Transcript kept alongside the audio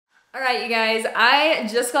All right, you guys, I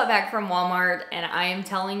just got back from Walmart and I am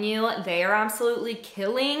telling you, they are absolutely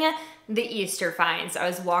killing the Easter finds. I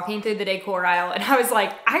was walking through the decor aisle and I was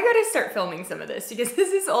like, I gotta start filming some of this because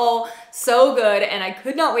this is all so good and I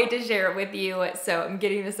could not wait to share it with you. So I'm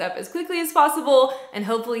getting this up as quickly as possible and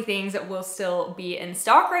hopefully things will still be in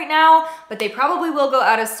stock right now, but they probably will go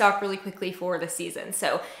out of stock really quickly for the season.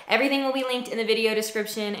 So everything will be linked in the video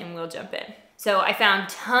description and we'll jump in. So I found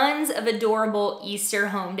tons of adorable Easter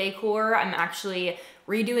home decor. I'm actually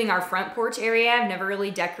redoing our front porch area. I've never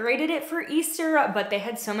really decorated it for Easter, but they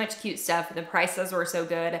had so much cute stuff and the prices were so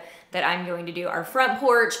good that I'm going to do our front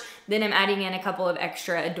porch. Then I'm adding in a couple of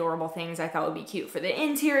extra adorable things I thought would be cute for the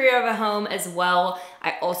interior of a home as well.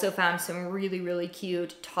 I also found some really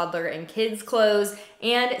cute toddler and kids clothes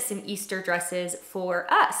and some Easter dresses for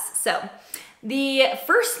us. So the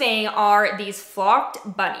first thing are these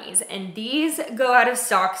flocked bunnies, and these go out of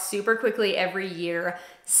stock super quickly every year,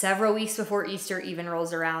 several weeks before Easter even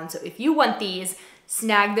rolls around. So if you want these,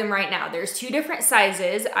 snag them right now. There's two different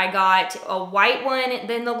sizes. I got a white one,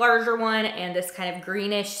 then the larger one, and this kind of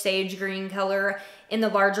greenish sage green color in the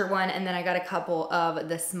larger one, and then I got a couple of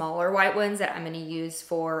the smaller white ones that I'm gonna use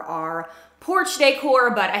for our porch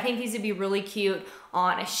decor, but I think these would be really cute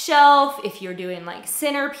on a shelf if you're doing like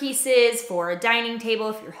centerpieces for a dining table,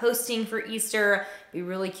 if you're hosting for Easter, be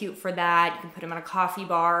really cute for that. You can put them on a coffee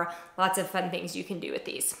bar, lots of fun things you can do with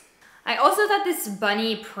these. I also thought this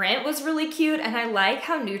bunny print was really cute and I like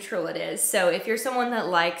how neutral it is. So if you're someone that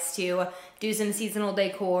likes to do some seasonal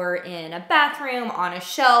decor in a bathroom, on a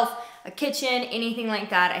shelf, a kitchen, anything like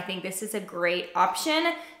that, I think this is a great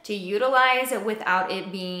option to utilize without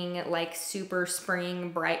it being like super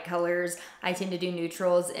spring bright colors. I tend to do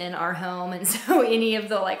neutrals in our home, and so any of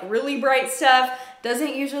the like really bright stuff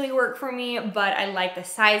doesn't usually work for me, but I like the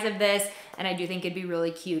size of this and I do think it'd be really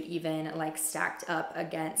cute even like stacked up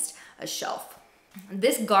against a shelf.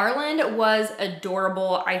 This garland was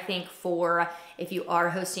adorable, I think, for if you are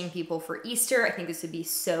hosting people for Easter. I think this would be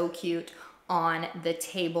so cute on the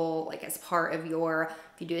table, like as part of your,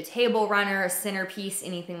 if you do a table runner, a centerpiece,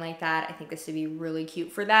 anything like that, I think this would be really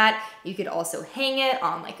cute for that. You could also hang it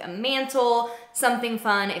on like a mantle, something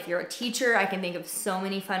fun. If you're a teacher, I can think of so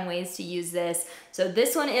many fun ways to use this. So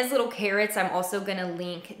this one is little carrots. I'm also gonna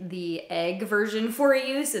link the egg version for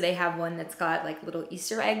you. So they have one that's got like little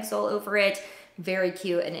Easter eggs all over it. Very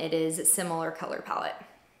cute, and it is a similar color palette.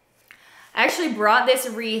 I actually brought this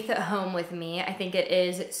wreath home with me. I think it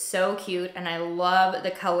is so cute and I love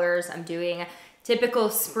the colors. I'm doing typical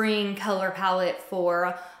spring color palette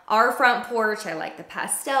for our front porch. I like the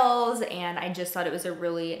pastels and I just thought it was a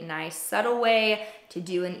really nice subtle way to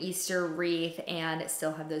do an Easter wreath and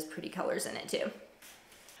still have those pretty colors in it too.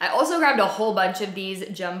 I also grabbed a whole bunch of these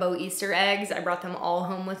jumbo Easter eggs. I brought them all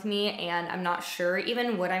home with me and I'm not sure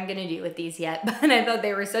even what I'm gonna do with these yet, but I thought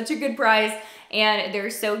they were such a good price and they're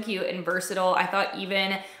so cute and versatile. I thought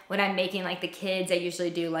even when I'm making like the kids, I usually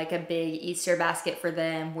do like a big Easter basket for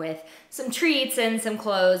them with some treats and some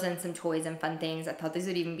clothes and some toys and fun things. I thought these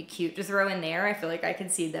would even be cute to throw in there. I feel like I could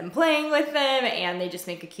see them playing with them and they just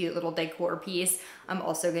make a cute little decor piece. I'm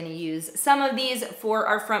also gonna use some of these for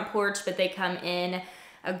our front porch, but they come in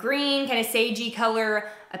a green, kind of sagey color,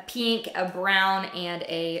 a pink, a brown, and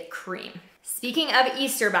a cream. Speaking of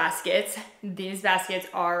Easter baskets, these baskets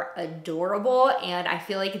are adorable and I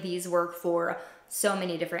feel like these work for so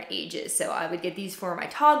many different ages. So I would get these for my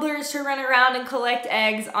toddlers to run around and collect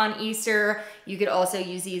eggs on Easter. You could also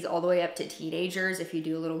use these all the way up to teenagers if you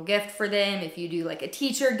do a little gift for them, if you do like a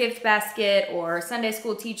teacher gift basket or Sunday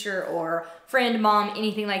school teacher or friend, mom,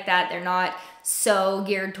 anything like that. They're not so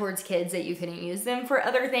geared towards kids that you couldn't use them for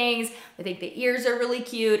other things. I think the ears are really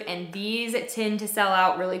cute and these tend to sell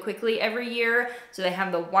out really quickly every year. So they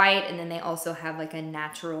have the white and then they also have like a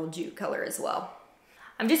natural jute color as well.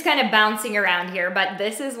 I'm just kind of bouncing around here, but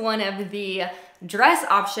this is one of the dress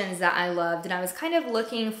options that I loved and I was kind of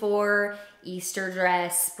looking for Easter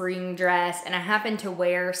dress, spring dress, and I happen to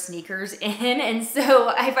wear sneakers in, and so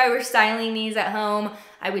if I were styling these at home,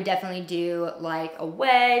 I would definitely do like a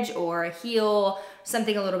wedge or a heel,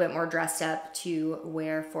 something a little bit more dressed up to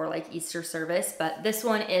wear for like Easter service. But this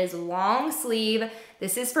one is long sleeve.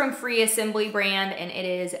 This is from Free Assembly brand and it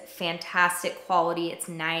is fantastic quality. It's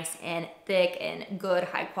nice and thick and good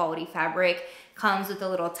high quality fabric. Comes with a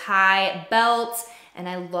little tie belt and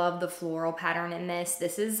I love the floral pattern in this.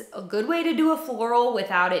 This is a good way to do a floral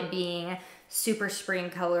without it being super spring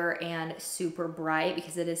color and super bright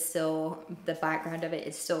because it is still, the background of it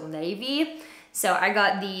is still navy. So I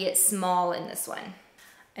got the small in this one.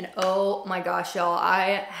 And oh my gosh, y'all,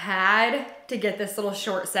 I had to get this little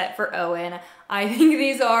short set for Owen. I think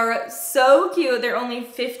these are so cute. They're only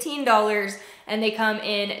 $15 and they come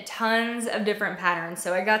in tons of different patterns.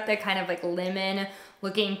 So I got the kind of like lemon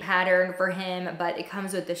looking pattern for him, but it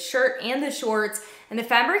comes with the shirt and the shorts, and the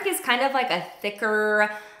fabric is kind of like a thicker,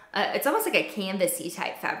 it's almost like a canvasy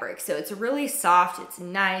type fabric. So it's really soft, it's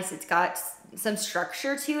nice, it's got some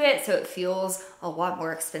structure to it, so it feels a lot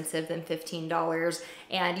more expensive than $15.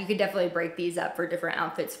 And you could definitely break these up for different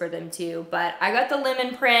outfits for them too. But I got the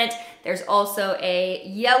lemon print. There's also a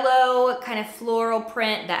yellow kind of floral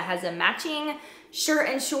print that has a matching shirt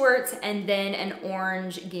and shorts, and then an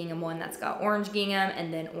orange gingham one that's got orange gingham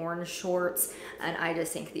and then orange shorts. And I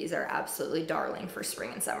just think these are absolutely darling for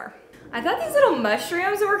spring and summer. I thought these little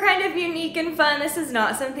mushrooms were kind of unique and fun. This is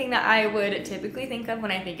not something that I would typically think of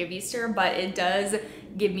when I think of Easter, but it does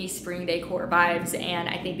give me spring decor vibes, and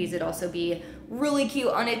I think these would also be really cute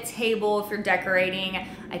on a table if you're decorating.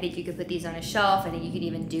 I think you could put these on a shelf. I think you could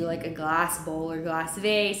even do like a glass bowl or glass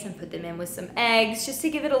vase and put them in with some eggs just to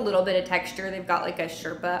give it a little bit of texture. They've got like a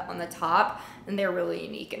Sherpa on the top, and they're really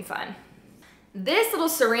unique and fun. This little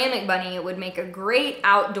ceramic bunny would make a great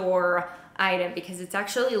outdoor item because it's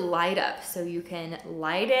actually light up, so you can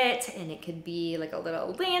light it and it could be like a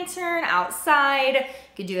little lantern outside. You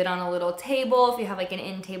could do it on a little table if you have like an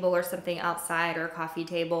end table or something outside, or a coffee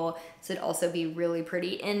table. So it'd also be really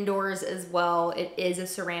pretty indoors as well. It is a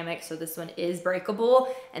ceramic, so this one is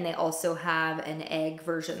breakable, and they also have an egg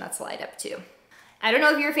version that's light up too. I don't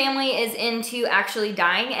know if your family is into actually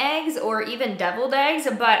dyeing eggs or even deviled eggs,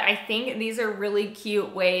 but I think these are really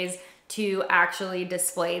cute ways to actually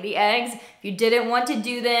display the eggs. If you didn't want to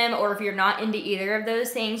do them, or if you're not into either of those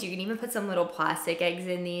things, you can even put some little plastic eggs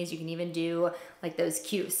in these. You can even do like those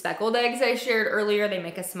cute speckled eggs I shared earlier. They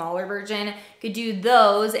make a smaller version. You could do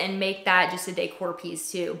those and make that just a decor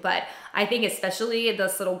piece too. But I think especially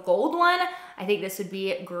this little gold one, I think this would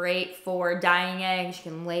be great for dyeing eggs.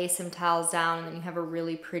 You can lay some towels down and then you have a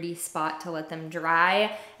really pretty spot to let them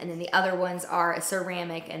dry. And then the other ones are a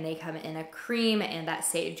ceramic and they come in a cream and that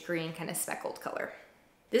sage green kind of speckled color.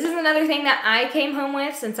 This is another thing that I came home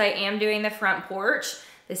with since I am doing the front porch.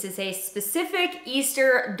 This is a specific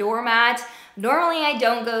Easter doormat. Normally I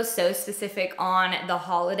don't go so specific on the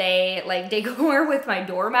holiday like decor with my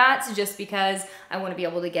doormats just because I want to be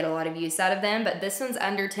able to get a lot of use out of them, but this one's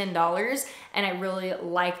under $10 and I really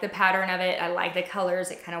like the pattern of it. I like the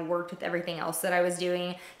colors. It kind of worked with everything else that I was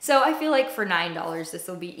doing. So I feel like for $9 this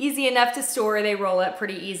will be easy enough to store. They roll up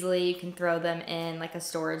pretty easily. You can throw them in like a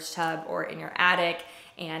storage tub or in your attic,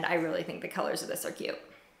 and I really think the colors of this are cute.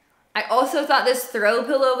 I also thought this throw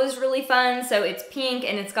pillow was really fun. So it's pink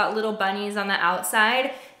and it's got little bunnies on the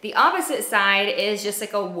outside. The opposite side is just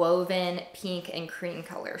like a woven pink and cream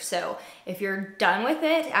color. So if you're done with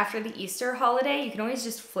it after the Easter holiday, you can always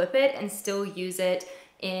just flip it and still use it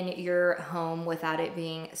in your home without it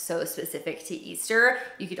being so specific to Easter.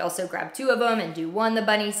 You could also grab two of them and do one the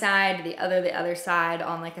bunny side, the other side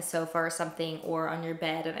on like a sofa or something, or on your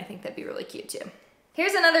bed, and I think that'd be really cute too.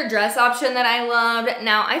 Here's another dress option that I loved.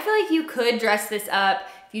 Now, I feel like you could dress this up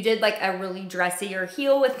if you did like a really dressier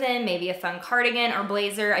heel with them, maybe a fun cardigan or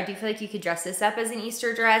blazer. I do feel like you could dress this up as an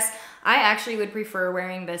Easter dress. I actually would prefer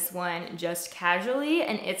wearing this one just casually,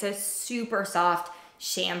 and it's a super soft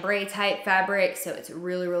chambray type fabric, so it's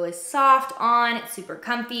really, really soft on, it's super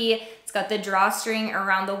comfy. It's got the drawstring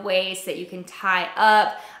around the waist that you can tie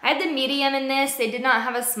up. I had the medium in this. They did not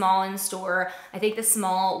have a small in store. I think the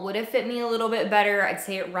small would have fit me a little bit better. I'd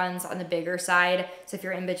say it runs on the bigger side, so if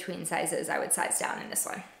you're in between sizes, I would size down in this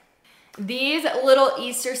one. These little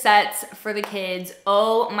Easter sets for the kids,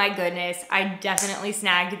 oh my goodness, I definitely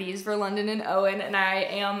snagged these for London and Owen, and I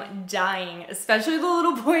am dying, especially the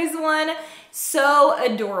little boys one. So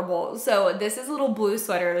adorable. So this is a little blue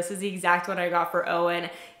sweater. This is the exact one I got for Owen.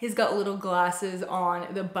 He's got little glasses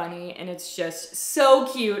on the bunny, and it's just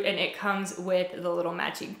so cute, and it comes with the little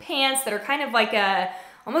matching pants that are kind of like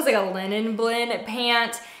almost like a linen blend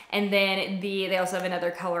pant. And then they also have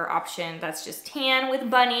another color option that's just tan with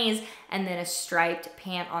bunnies, and then a striped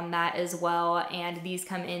pant on that as well. And these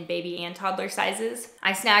come in baby and toddler sizes.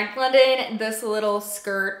 I snagged London this little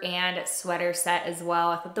skirt and sweater set as well.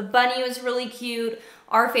 I thought the bunny was really cute.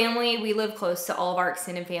 Our family, we live close to all of our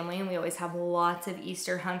extended family, and we always have lots of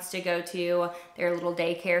Easter hunts to go to. Their little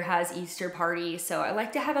daycare has Easter parties, so I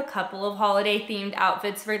like to have a couple of holiday themed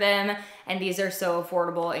outfits for them, and these are so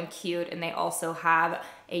affordable and cute, and they also have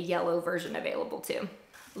a yellow version available too.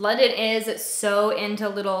 London is so into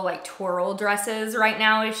little like twirl dresses right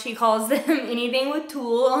now, as she calls them. Anything with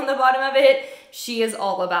tulle on the bottom of it, she is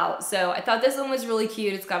all about. So I thought this one was really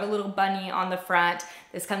cute. It's got a little bunny on the front.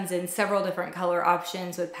 This comes in several different color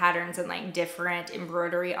options with patterns and like different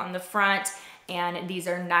embroidery on the front. And these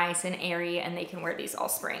are nice and airy and they can wear these all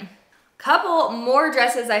spring. Couple more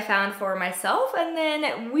dresses I found for myself and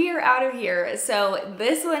then we're out of here. So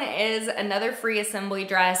this one is another free assembly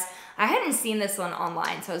dress. I hadn't seen this one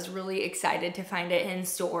online, so I was really excited to find it in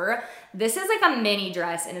store. This is like a mini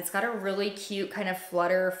dress and it's got a really cute kind of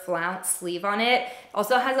flutter flounce sleeve on it.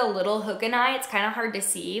 Also has a little hook and eye. It's kind of hard to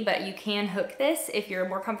see, but you can hook this if you're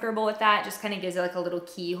more comfortable with that. Just kind of gives it like a little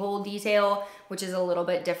keyhole detail, which is a little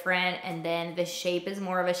bit different. And then the shape is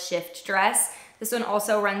more of a shift dress. This one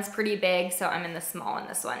also runs pretty big, so I'm in the small in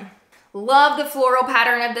this one. Love the floral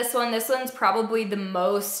pattern of this one. This one's probably the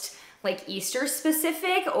most like Easter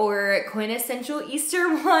specific or quintessential Easter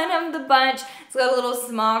one of the bunch. It's got a little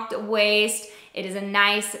smocked waist. It is a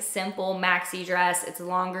nice, simple maxi dress. It's a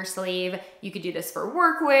longer sleeve. You could do this for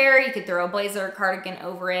workwear. You could throw a blazer or cardigan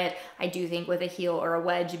over it. I do think with a heel or a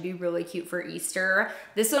wedge, it'd be really cute for Easter.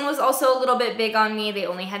 This one was also a little bit big on me. They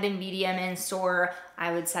only had the medium in store.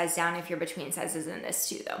 I would size down if you're between sizes in this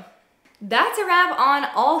too though. That's a wrap on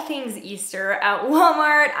all things Easter at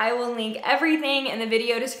Walmart. I will link everything in the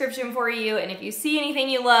video description for you. And if you see anything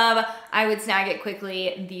you love, I would snag it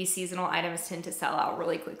quickly. These seasonal items tend to sell out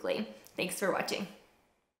really quickly. Thanks for watching.